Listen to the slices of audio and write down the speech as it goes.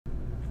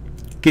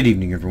Good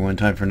evening, everyone.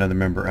 Time for another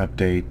member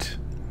update.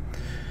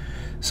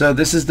 So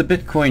this is the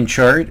Bitcoin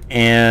chart,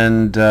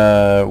 and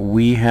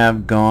we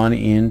have gone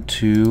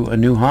into a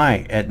new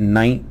high at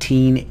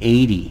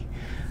 1980.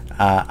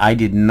 I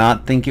did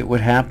not think it would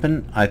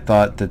happen. I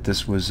thought that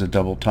this was a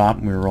double top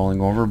and we were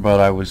rolling over, but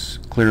I was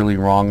clearly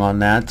wrong on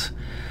that.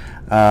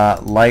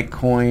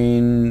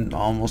 Litecoin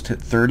almost hit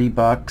 30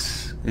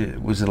 bucks.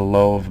 It was at a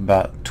low of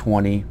about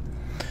 20.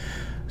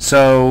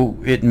 So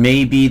it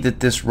may be that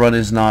this run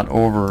is not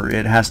over.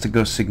 It has to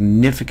go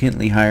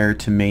significantly higher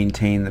to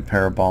maintain the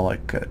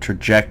parabolic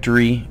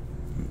trajectory.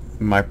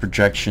 My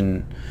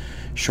projection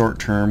short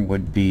term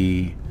would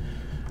be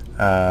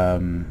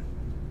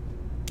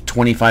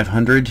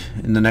 2,500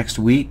 in the next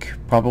week,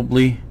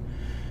 probably,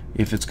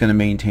 if it's going to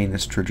maintain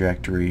this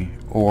trajectory,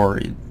 or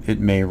it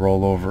may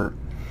roll over.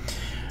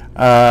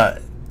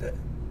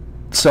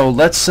 So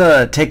let's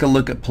take a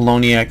look at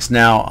Poloniex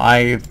now.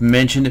 I've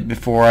mentioned it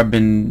before. I've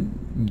been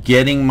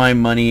getting my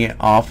money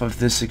off of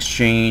this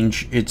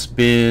exchange. It's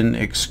been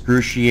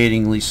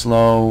excruciatingly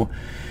slow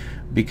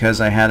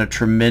because I had a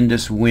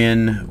tremendous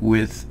win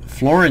with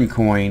Florin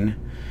Coin,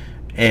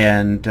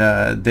 and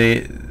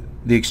the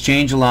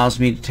exchange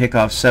allows me to take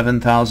off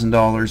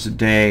 $7,000 a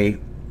day,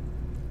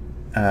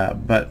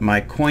 but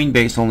my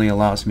Coinbase only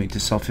allows me to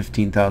sell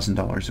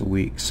 $15,000 a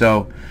week.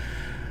 So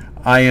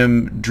I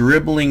am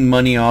dribbling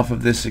money off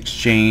of this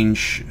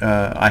exchange.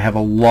 I have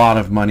a lot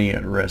of money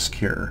at risk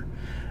here,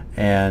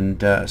 and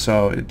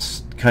so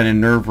it's kind of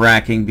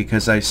nerve-wracking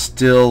because I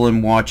still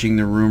am watching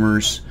the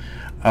rumors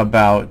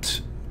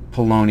about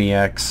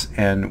Poloniex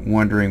and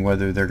wondering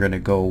whether they're going to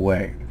go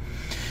away.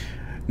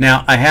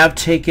 Now, I have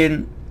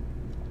taken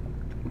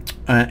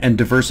and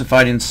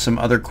diversified into some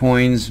other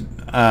coins.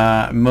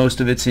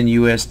 Most of it's in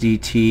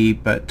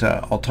USDT, but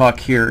I'll talk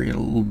here a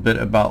little bit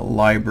about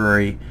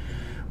Library,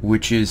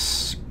 which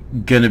is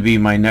going to be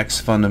my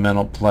next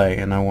fundamental play,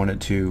 and I wanted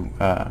to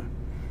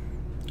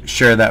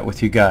share that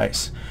with you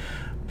guys.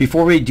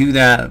 Before we do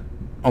that,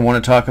 I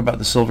want to talk about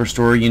the silver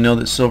story. You know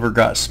that silver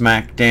got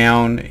smacked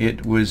down.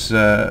 It was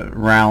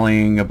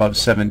rallying above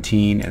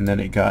 17, and then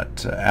it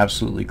got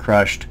absolutely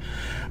crushed.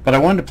 But I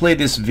wanted to play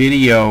this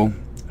video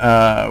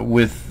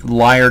with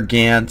Leor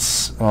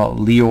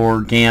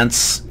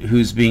Gantz,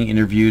 who's being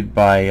interviewed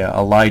by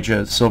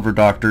Elijah Silver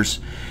Doctors,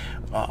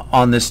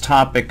 on this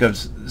topic of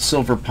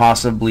silver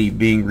possibly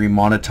being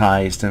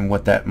remonetized and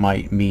what that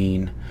might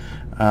mean.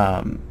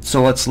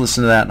 So let's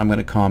listen to that, and I'm going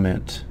to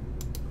comment.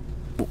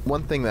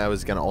 One thing that I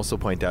was going to also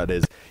point out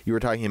is you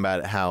were talking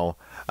about how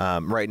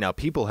right now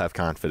people have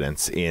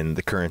confidence in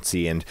the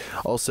currency, and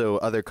also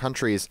other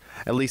countries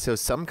at least have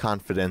some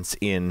confidence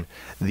in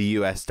the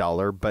US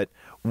dollar. But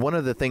one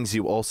of the things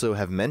you also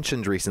have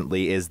mentioned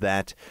recently is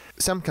that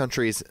some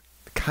countries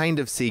kind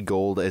of see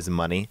gold as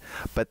money,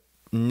 but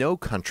no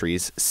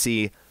countries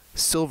see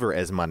silver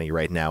as money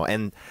right now.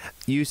 And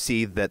you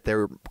see that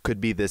there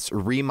could be this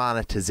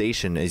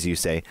remonetization, as you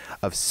say,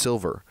 of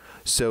silver.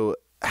 So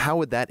how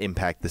would that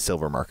impact the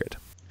silver market?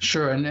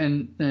 Sure,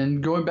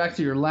 and going back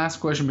to your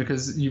last question,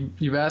 because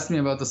you've asked me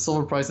about the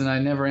silver price and I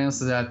never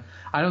answered that.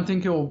 I don't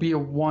think it will be a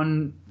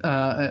one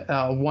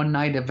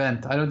night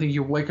event. I don't think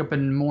you wake up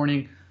in the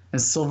morning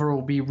and silver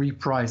will be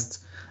repriced.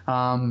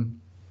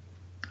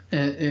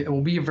 It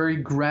will be a very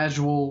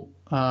gradual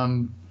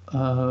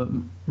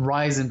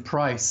rise in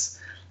price.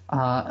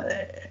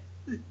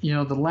 You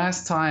know, the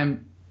last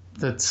time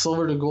that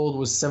silver to gold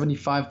was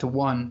 75 to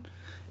 1,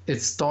 it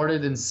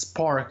started and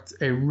sparked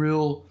a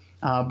real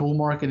bull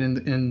market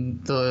in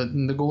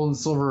the gold and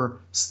silver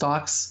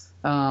stocks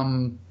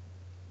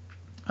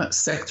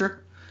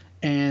sector,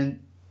 and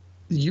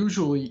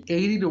usually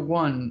 80 to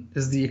 1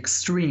 is the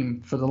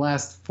extreme for the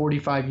last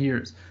 45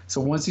 years. So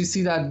once you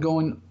see that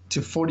going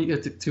to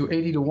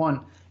 80 to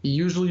 1, it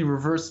usually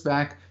reverts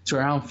back to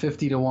around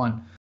 50 to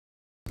 1.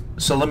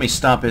 So let me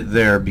stop it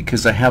there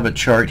because I have a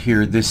chart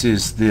here. This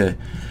is the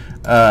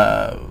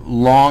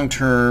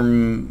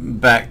long-term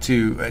back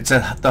to, it's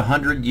at the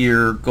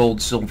 100-year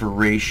gold-silver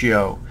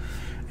ratio,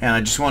 and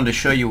I just wanted to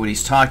show you what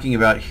he's talking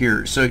about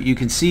here. So you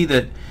can see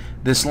that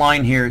this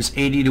line here is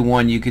 80 to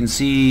 1. You can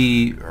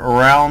see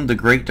around the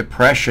Great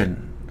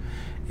Depression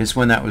is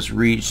when that was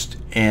reached,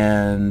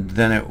 and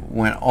then it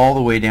went all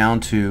the way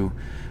down to,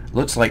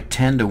 looks like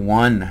 10 to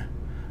 1.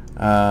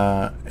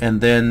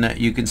 And then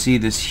you can see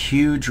this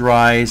huge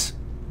rise.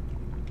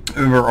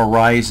 Remember, a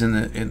rise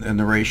in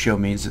the ratio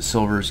means that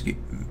silver is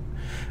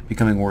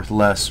becoming worth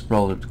less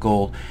relative to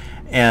gold,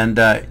 and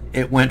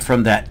it went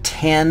from that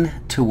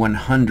 10 to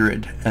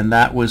 100, and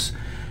that was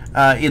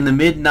in the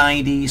mid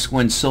 90s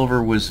when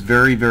silver was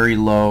very, very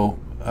low,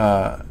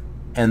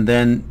 and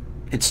then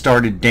it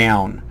started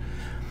down.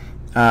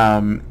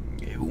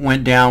 It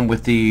went down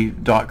with the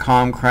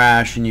 .com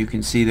crash, and you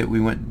can see that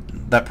we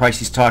went, that price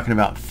he's talking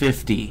about,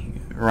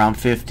 50, around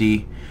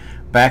 50,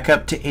 back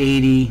up to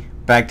 80,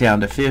 back down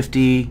to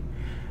 50,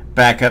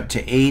 back up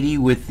to 80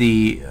 with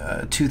the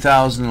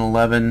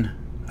 2011,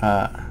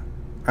 or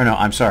no,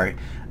 I'm sorry,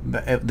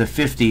 the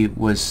 50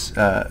 was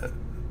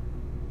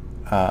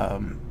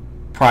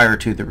prior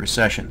to the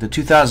recession. The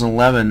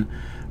 2011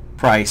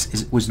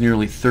 price was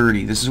nearly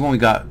 30. This is when we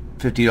got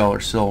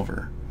 $50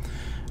 silver.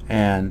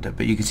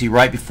 But you can see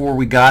right before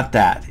we got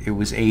that, it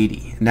was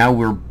 80. Now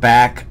we're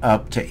back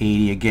up to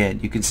 80 again.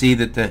 You can see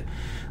that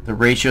the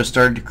ratio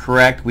started to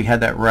correct. We had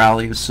that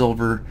rally of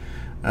silver.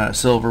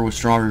 Silver was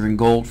stronger than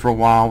gold for a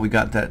while. We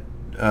got that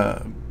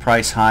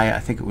price high. I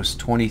think it was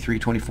 $23,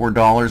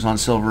 $24 on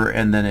silver,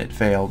 and then it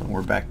failed, and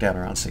we're back down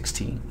around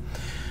 16.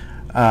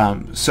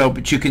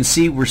 But you can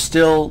see we're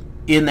still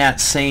in that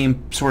same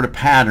sort of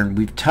pattern.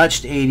 We've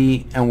touched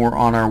 80, and we're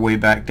on our way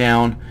back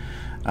down.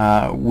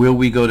 Will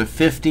we go to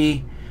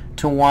 50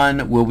 to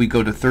 1? Will we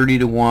go to 30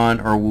 to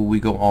 1? Or will we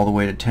go all the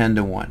way to 10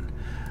 to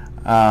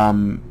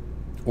 1?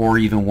 Or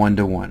even 1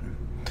 to 1?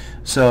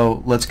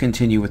 So let's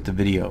continue with the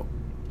video.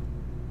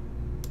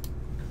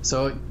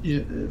 So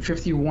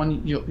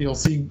 51, you'll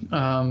see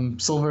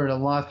silver at a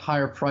lot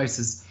higher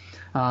prices.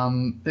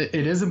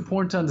 It is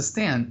important to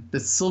understand that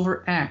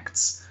silver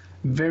acts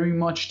very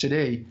much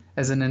today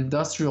as an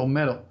industrial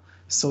metal.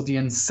 So the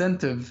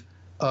incentive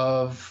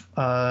of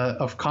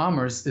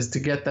commerce is to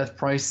get that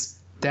price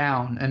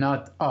down and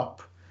not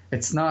up.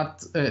 It's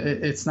not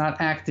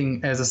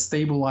acting as a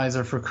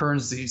stabilizer for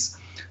currencies.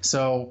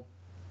 So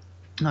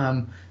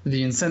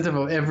the incentive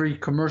of every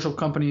commercial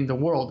company in the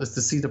world is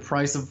to see the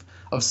price of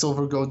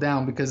silver go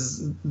down,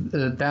 because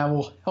that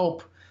will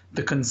help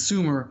the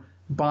consumer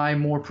buy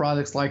more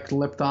products like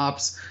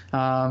laptops,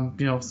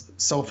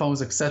 cell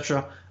phones,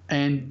 etc.,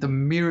 and the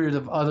myriad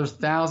of other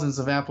thousands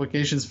of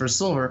applications for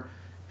silver,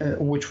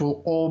 which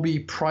will all be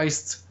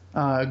priced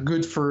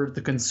good for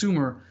the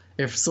consumer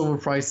if silver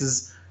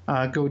prices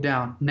go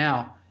down.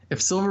 Now,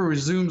 if silver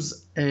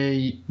resumes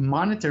a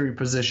monetary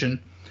position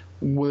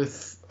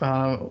with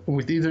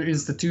either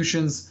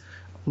institutions,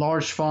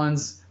 large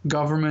funds,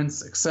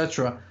 governments,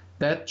 etc.,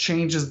 that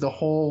changes the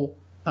whole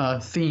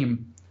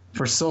theme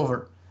for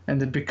silver,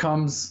 and it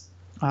becomes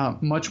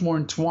much more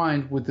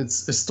entwined with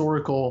its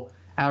historical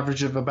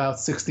average of about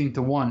 16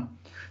 to 1.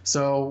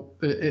 So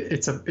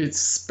it's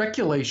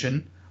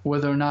speculation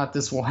whether or not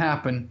this will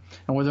happen,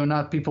 and whether or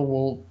not people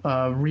will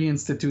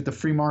reinstitute the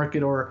free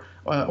market, or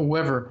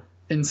whoever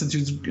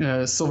institutes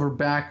silver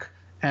back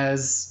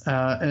as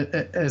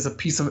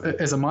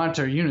a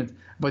monetary unit.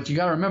 But you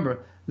got to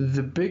remember,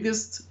 the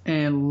biggest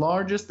and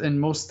largest and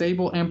most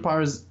stable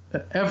empires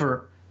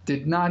ever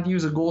did not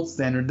use a gold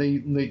standard.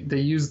 They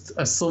used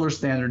a silver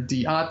standard.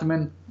 The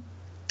Ottoman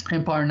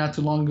Empire not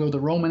too long ago, the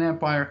Roman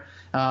Empire,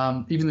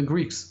 even the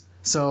Greeks.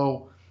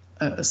 So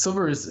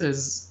silver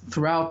is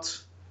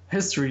throughout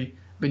history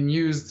been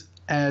used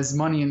as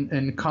money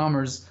in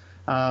commerce,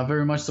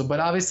 very much so. But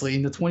obviously,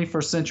 in the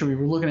 21st century,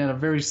 we're looking at a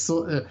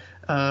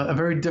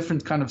very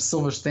different kind of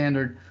silver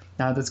standard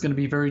that's going to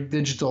be very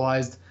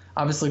digitalized,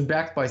 obviously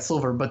backed by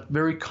silver, but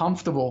very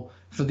comfortable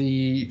for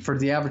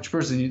the average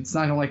person. It's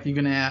not like you're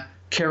going to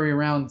carry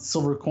around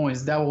silver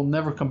coins. That will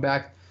never come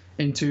back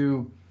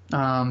into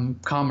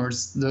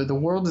commerce. The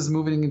world is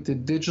moving into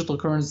digital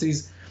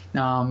currencies,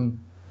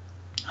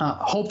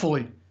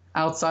 hopefully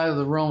outside of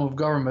the realm of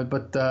government,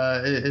 but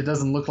it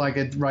doesn't look like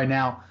it right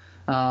now.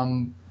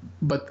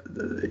 But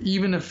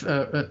even if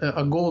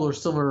a gold or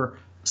silver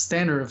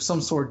standard of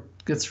some sort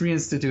gets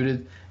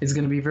reinstituted, it's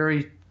going to be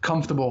very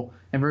comfortable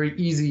and very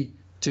easy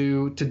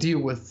to deal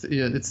with.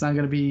 It's not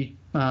going to be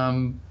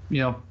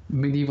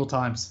medieval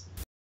times.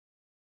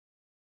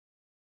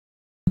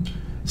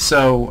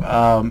 So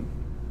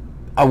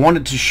I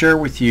wanted to share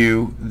with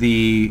you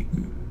the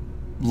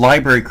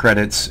library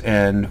credits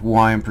and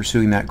why I'm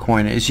pursuing that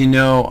coin. As you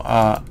know,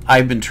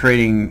 I've been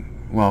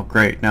trading, well,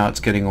 great, now it's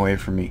getting away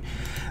from me.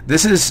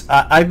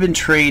 I've been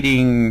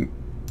trading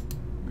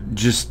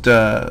just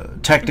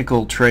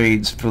technical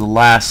trades for the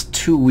last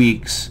 2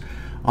 weeks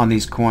on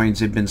these coins.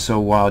 They've been so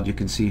wild. You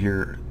can see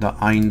here the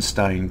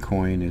Einstein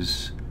coin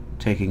is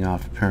taking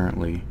off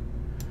apparently.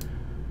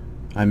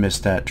 I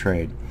missed that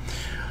trade.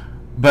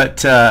 But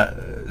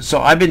so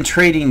I've been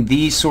trading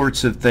these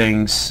sorts of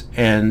things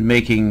and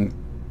making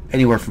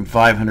anywhere from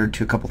 $500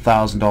 to a couple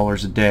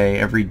 $1,000s a day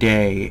every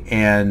day,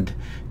 and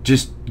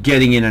just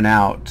getting in and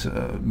out,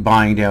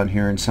 buying down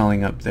here and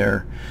selling up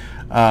there.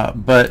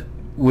 But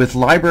with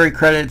library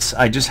credits,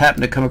 I just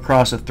happened to come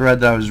across a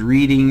thread that I was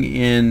reading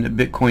in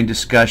Bitcoin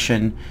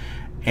discussion,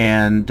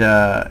 and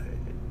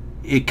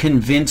it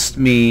convinced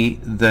me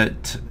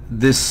that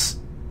this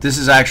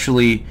is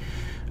actually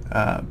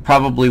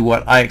probably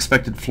what I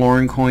expected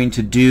Florin Coin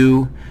to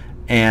do,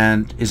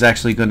 and is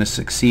actually going to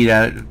succeed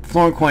at it.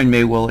 Florin Coin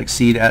may well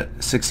succeed at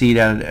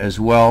it as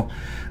well,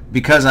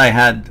 because I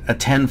had a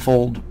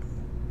tenfold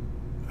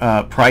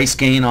price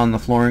gain on the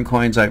Florin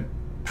coins. I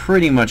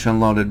pretty much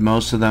unloaded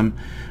most of them.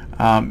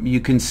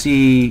 You can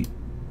see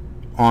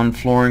on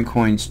Florin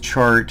Coin's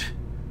chart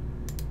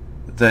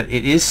that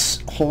it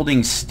is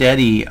holding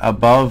steady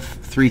above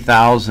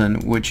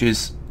 3,000, which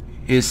is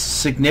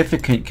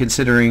significant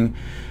considering,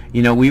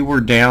 you know, we were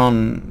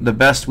down. The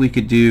best we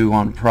could do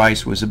on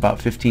price was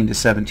about 15 to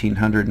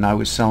 1,700, and I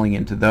was selling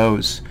into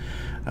those.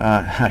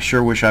 I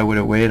sure wish I would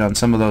have waited on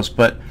some of those,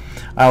 but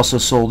I also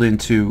sold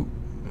into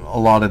a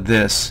lot of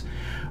this.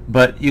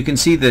 but you can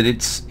see that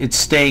it's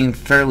staying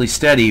fairly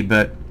steady,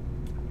 but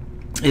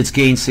it's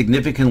gained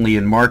significantly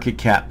in market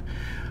cap.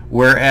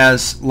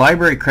 Whereas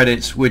library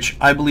credits, which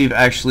I believe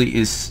actually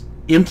is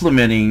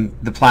implementing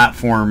the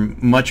platform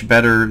much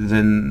better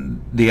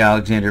than the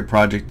Alexandria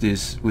project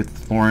is with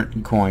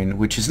Florent Coin,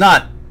 which is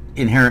not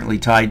inherently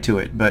tied to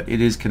it, but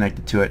it is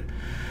connected to it.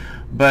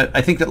 But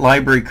I think that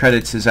library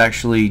credits is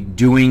actually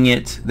doing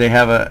it. They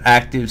have an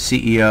active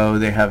CEO,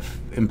 they have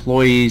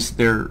employees,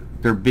 they're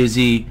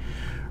busy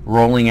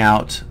rolling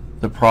out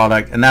the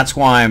product, and that's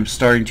why I'm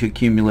starting to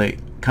accumulate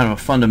kind of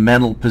a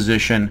fundamental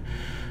position.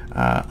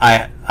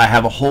 I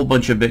have a whole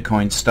bunch of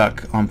Bitcoin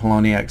stuck on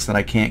Poloniex that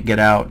I can't get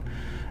out,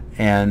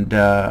 and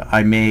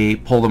I may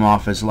pull them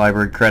off as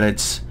library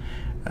credits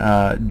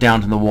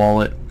down to the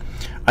wallet.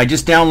 I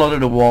just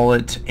downloaded a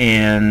wallet,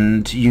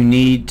 and you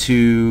need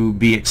to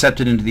be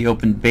accepted into the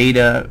open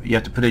beta. You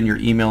have to put in your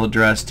email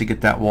address to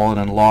get that wallet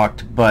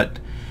unlocked, but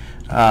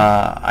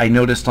I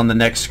noticed on the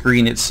next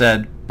screen it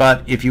said,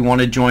 but if you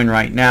want to join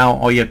right now,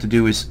 all you have to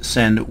do is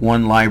send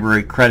 1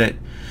 library credit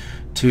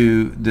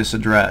to this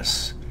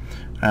address,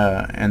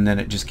 and then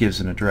it just gives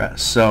an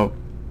address. So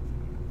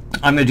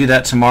I'm going to do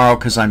that tomorrow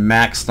because I'm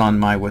maxed on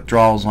my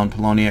withdrawals on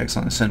Poloniex.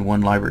 I'm going to send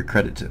 1 library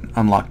credit to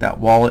unlock that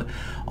wallet.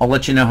 I'll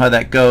let you know how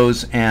that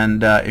goes,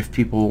 and if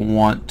people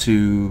want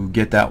to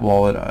get that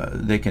wallet,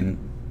 they can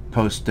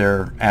post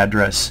their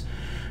address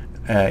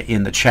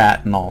in the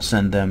chat, and I'll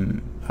send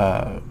them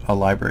a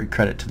library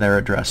credit to their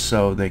address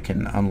so they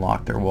can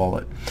unlock their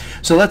wallet.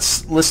 So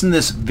let's listen to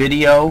this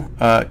video.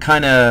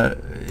 Kind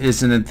of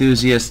is an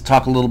enthusiast,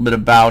 talk a little bit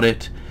about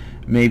it,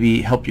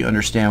 maybe help you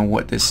understand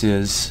what this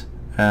is.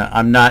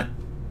 I'm not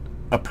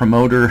a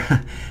promoter.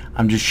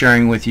 I'm just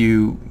sharing with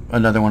you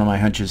another one of my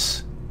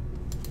hunches.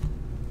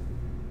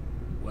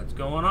 What's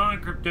going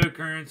on,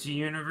 cryptocurrency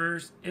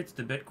universe? It's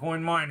the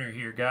Bitcoin miner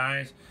here,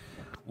 guys.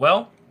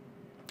 Well,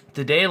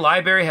 today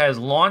LBRY has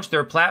launched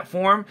their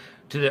platform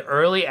to the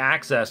early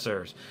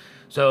accessors.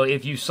 So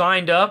if you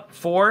signed up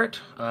for it,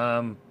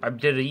 I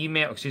did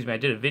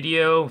a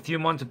video a few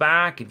months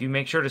back. If you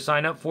make sure to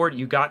sign up for it,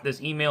 you got this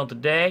email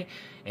today,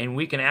 and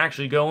we can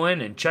actually go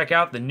in and check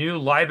out the new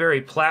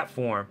LBRY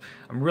platform.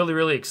 I'm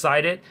really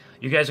excited.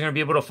 You guys are going to be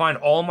able to find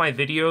all my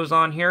videos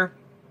on here,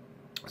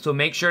 so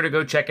make sure to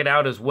go check it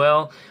out as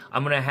well.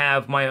 I'm going to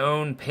have my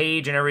own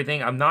page and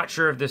everything. I'm not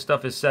sure if this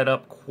stuff is set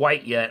up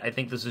quite yet. I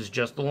think this is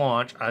just the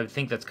launch. I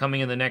think that's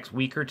coming in the next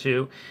week or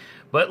two.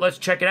 But let's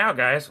check it out,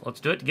 guys. Let's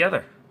do it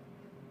together.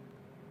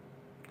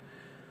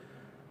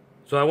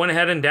 So I went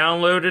ahead and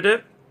downloaded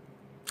it.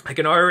 I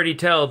can already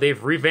tell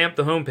they've revamped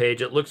the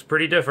homepage. It looks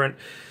pretty different.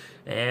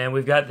 And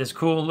we've got this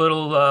cool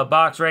little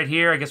box right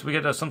here. I guess we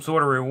get some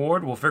sort of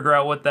reward. We'll figure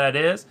out what that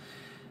is.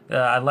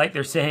 I like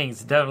their saying.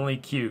 It's definitely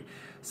cute.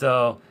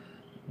 So,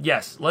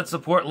 yes, let's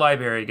support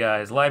LBRY,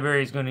 guys.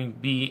 LBRY is going to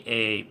be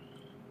a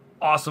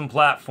awesome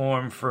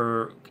platform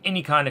for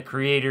any kind of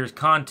creators,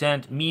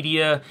 content,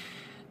 media,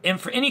 and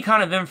for any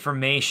kind of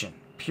information,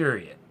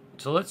 period.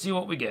 So let's see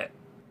what we get.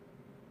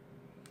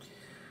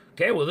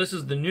 Okay, well, this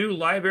is the new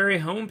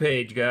LBRY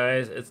homepage,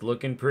 guys. It's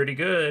looking pretty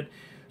good.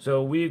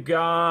 So we've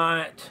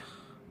got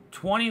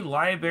 20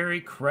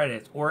 LBRY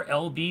credits, or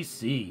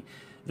LBC.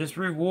 This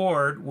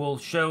reward will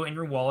show in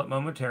your wallet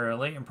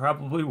momentarily, and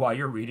probably while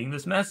you're reading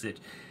this message.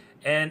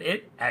 And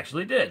it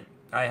actually did.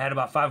 I had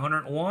about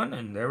 501,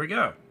 and there we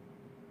go.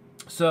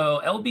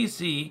 So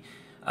LBC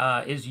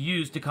is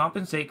used to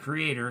compensate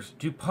creators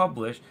to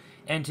publish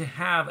and to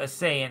have a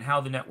say in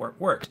how the network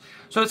works.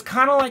 So it's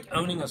kind of like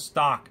owning a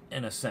stock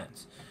in a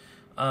sense.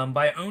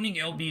 By owning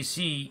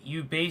LBC,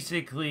 you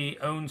basically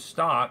own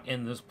stock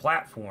in this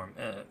platform,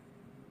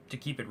 to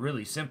keep it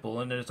really simple.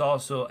 And it's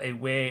also a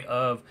way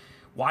of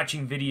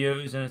watching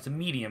videos, and it's a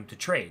medium to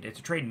trade. It's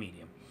a trade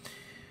medium.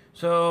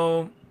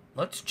 So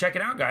let's check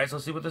it out, guys.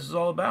 Let's see what this is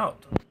all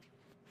about.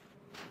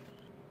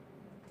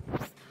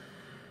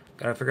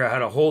 Gotta figure out how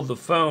to hold the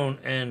phone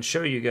and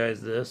show you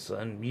guys this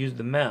and use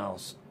the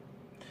mouse.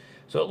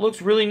 So it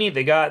looks really neat.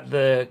 They got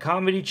the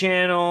comedy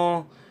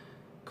channel,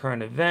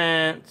 current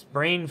events,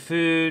 brain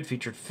food,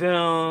 featured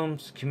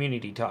films,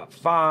 community top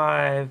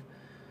 5,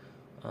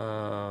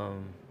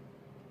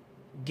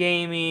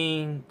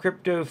 gaming,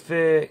 crypto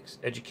fix,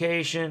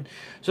 education.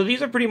 So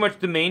these are pretty much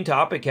the main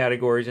topic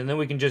categories, and then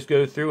we can just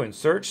go through and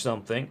search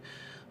something.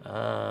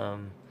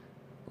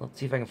 Let's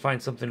see if I can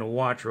find something to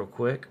watch real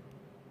quick.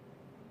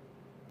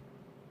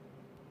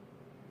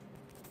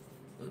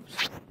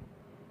 Oops.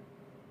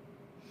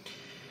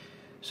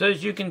 So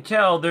as you can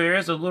tell, there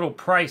is a little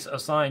price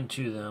assigned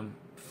to them,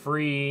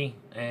 free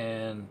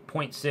and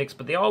 0.6,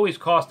 but they always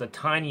cost a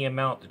tiny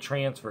amount to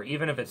transfer,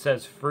 even if it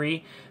says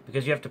free,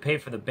 because you have to pay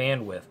for the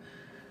bandwidth.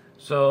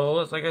 So,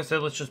 like I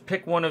said, let's just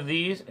pick one of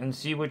these and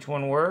see which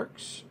one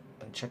works,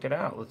 and check it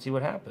out. Let's see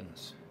what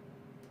happens.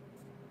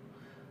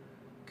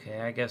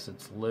 Okay, I guess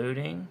it's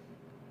loading.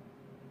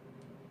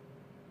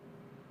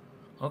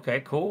 Okay,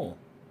 cool.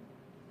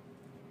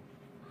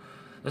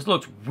 This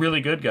looks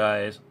really good,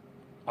 guys.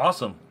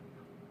 Awesome.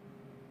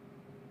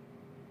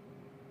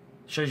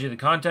 Shows you the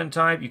content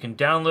type. You can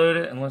download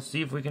it, and let's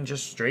see if we can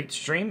just straight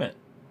stream it.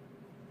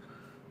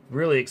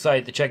 really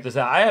excited to check this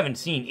out. I haven't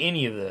seen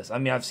any of this. I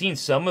mean, I've seen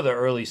some of the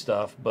early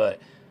stuff, but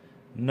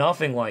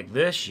nothing like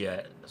this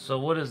yet. So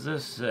what does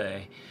this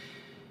say?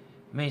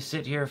 May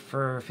sit here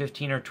for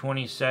 15 or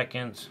 20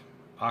 seconds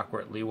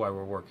awkwardly while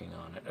we're working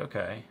on it.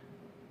 Okay.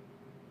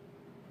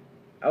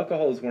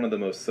 Alcohol is one of the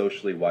most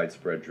socially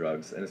widespread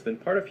drugs, and it's been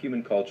part of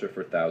human culture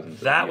for thousands of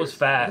years. That was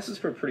fast. This is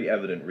for pretty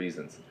evident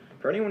reasons.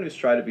 For anyone who's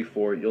tried it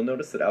before, you'll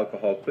notice that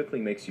alcohol quickly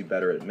makes you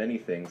better at many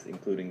things,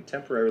 including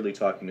temporarily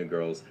talking to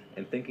girls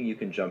and thinking you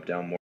can jump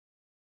down more.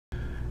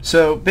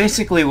 So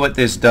basically what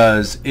this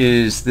does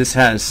is this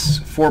has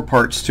 4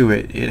 parts to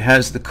it. It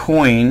has the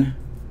coin,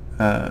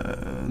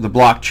 the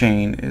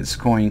blockchain is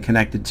coin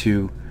connected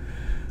to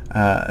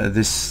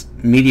this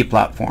media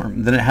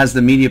platform. Then it has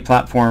the media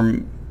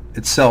platform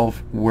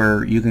itself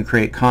where you can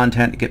create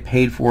content, get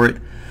paid for it.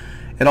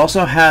 It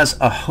also has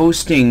a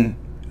hosting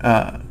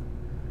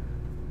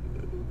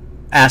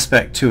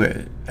aspect to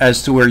it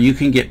as to where you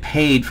can get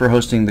paid for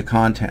hosting the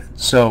content.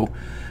 So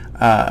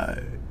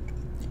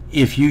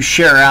if you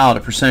share out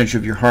a percentage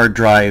of your hard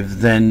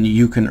drive, then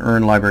you can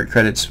earn library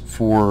credits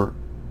for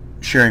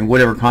sharing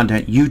whatever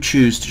content you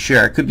choose to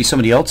share. It could be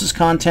somebody else's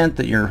content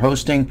that you're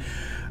hosting.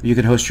 You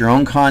could host your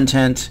own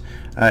content.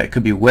 It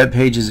could be web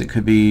pages. It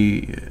could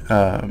be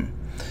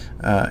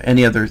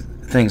any other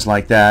things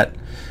like that.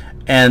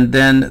 And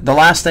then the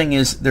last thing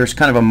is there's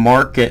kind of a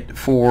market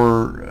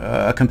for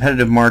a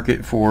competitive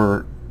market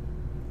for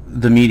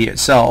the media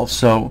itself.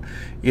 So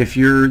if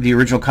you're the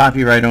original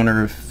copyright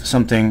owner of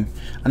something,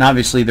 and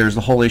obviously there's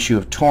the whole issue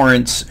of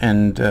torrents,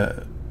 and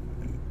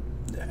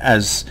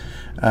as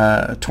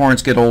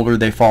torrents get older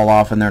they fall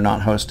off and they're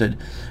not hosted.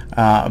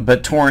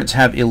 But torrents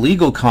have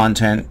illegal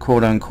content,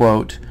 quote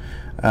unquote,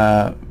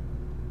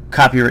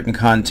 copywritten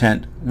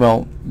content.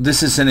 Well,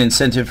 this is an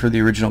incentive for the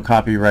original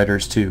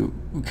copywriters to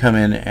come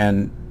in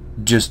and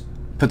just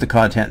put the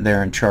content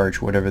there and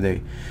charge whatever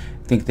they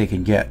think they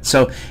can get.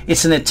 So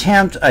it's an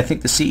attempt. I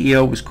think the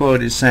CEO was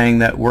quoted as saying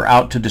that we're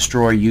out to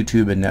destroy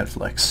YouTube and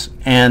Netflix.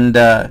 And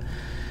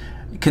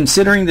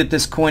considering that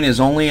this coin is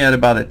only at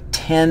about a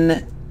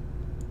 $10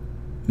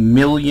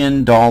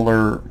 million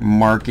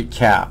market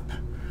cap,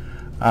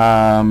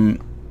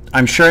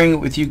 I'm sharing it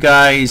with you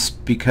guys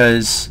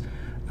because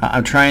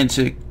I'm trying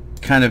to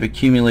kind of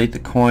accumulate the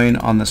coin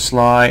on the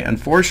sly.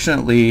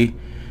 Unfortunately,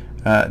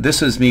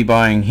 this is me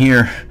buying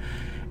here.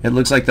 It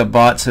looks like the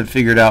bots have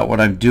figured out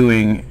what I'm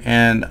doing,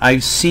 and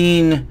I've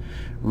seen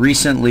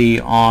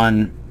recently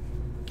on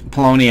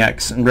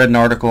Poloniex, and read an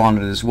article on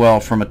it as well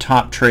from a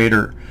top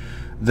trader,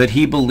 that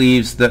he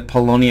believes that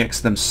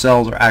Poloniex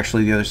themselves are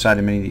actually the other side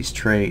of many of these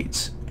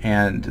trades,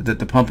 and that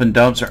the pump and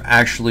dumps are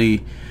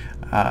actually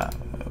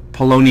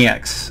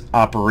Poloniex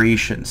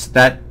operations.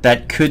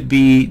 That could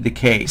be the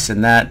case,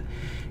 and that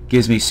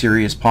gives me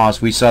serious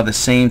pause. We saw the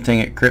same thing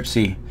at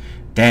Cripsy.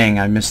 Dang,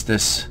 I missed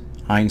this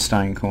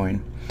Einstein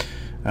coin.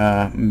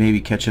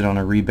 Maybe catch it on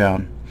a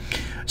rebound.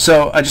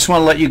 So I just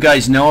want to let you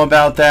guys know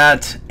about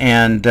that.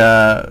 And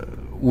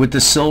with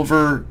the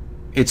silver,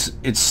 it's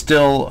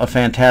still a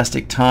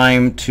fantastic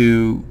time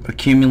to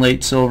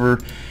accumulate silver.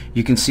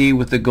 You can see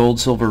with the gold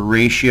silver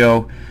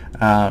ratio,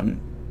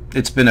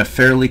 it's been a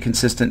fairly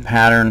consistent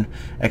pattern,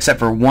 except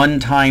for one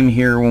time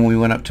here when we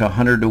went up to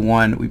 100 to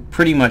 1. We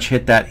pretty much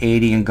hit that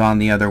 80 and gone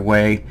the other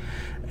way,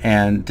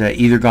 and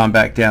either gone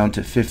back down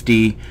to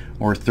 50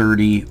 or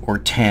 30 or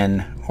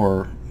 10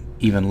 or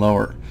even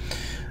lower.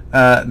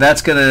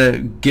 That's going to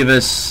give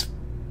us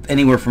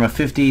anywhere from a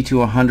 50 to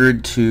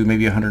 100 to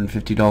maybe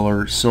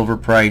 $150 silver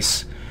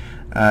price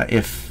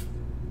if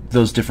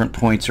those different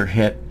points are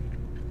hit.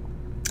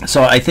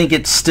 So I think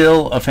it's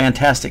still a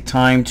fantastic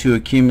time to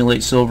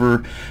accumulate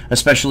silver,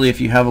 especially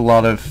if you have a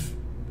lot of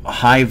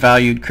high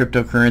valued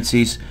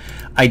cryptocurrencies.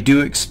 I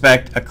do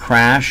expect a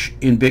crash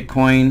in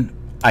Bitcoin.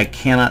 I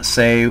cannot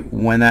say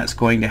when that's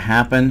going to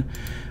happen.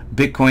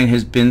 Bitcoin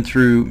has been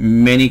through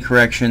many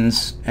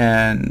corrections,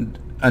 and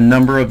a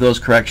number of those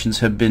corrections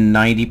have been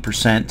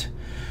 90%.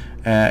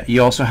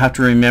 You also have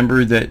to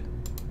remember that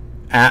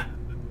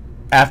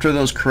after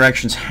those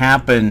corrections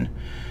happen,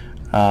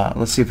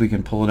 let's see if we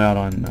can pull it out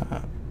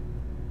on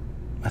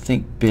I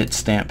think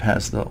Bitstamp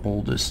has the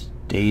oldest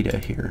data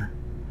here.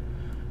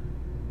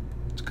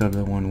 Let's go to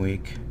the 1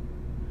 week.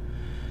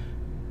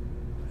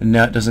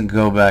 No, it doesn't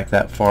go back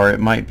that far. It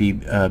might be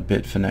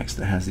Bitfinex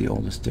that has the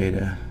oldest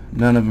data.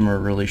 None of them are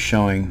really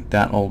showing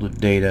that old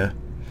of data.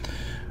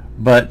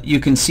 But you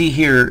can see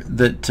here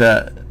that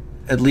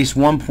at least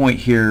one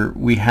point here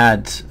we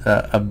had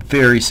a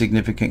very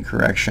significant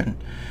correction.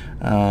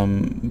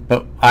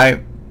 But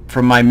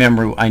from my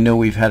memory, I know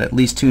we've had at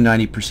least 2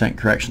 90%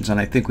 corrections, and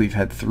I think we've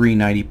had 3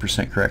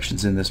 90%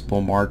 corrections in this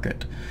bull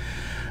market.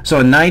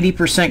 So a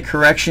 90%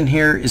 correction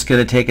here is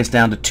going to take us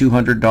down to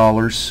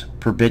 $200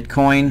 per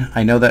Bitcoin.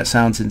 I know that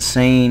sounds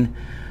insane,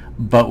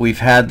 but we've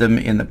had them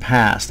in the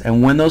past.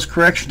 And when those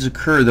corrections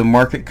occur, the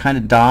market kind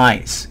of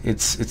dies.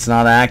 It's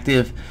not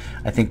active.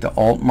 I think the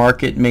alt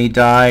market may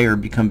die or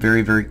become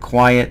very, very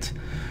quiet.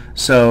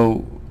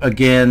 So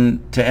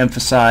again, to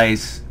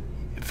emphasize,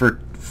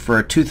 for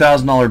a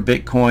 $2,000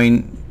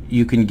 Bitcoin,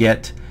 you can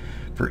get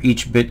for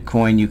each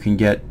Bitcoin you can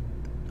get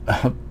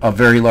a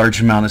very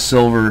large amount of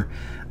silver.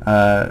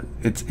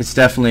 It's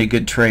definitely a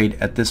good trade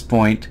at this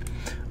point,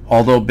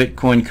 although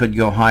Bitcoin could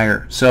go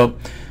higher. So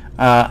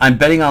I'm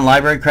betting on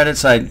library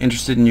credits. I'm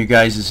interested in you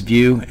guys'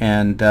 view,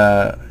 and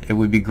it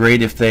would be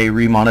great if they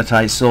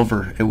remonetize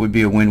silver. It would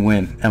be a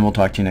win-win, and we'll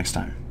talk to you next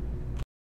time.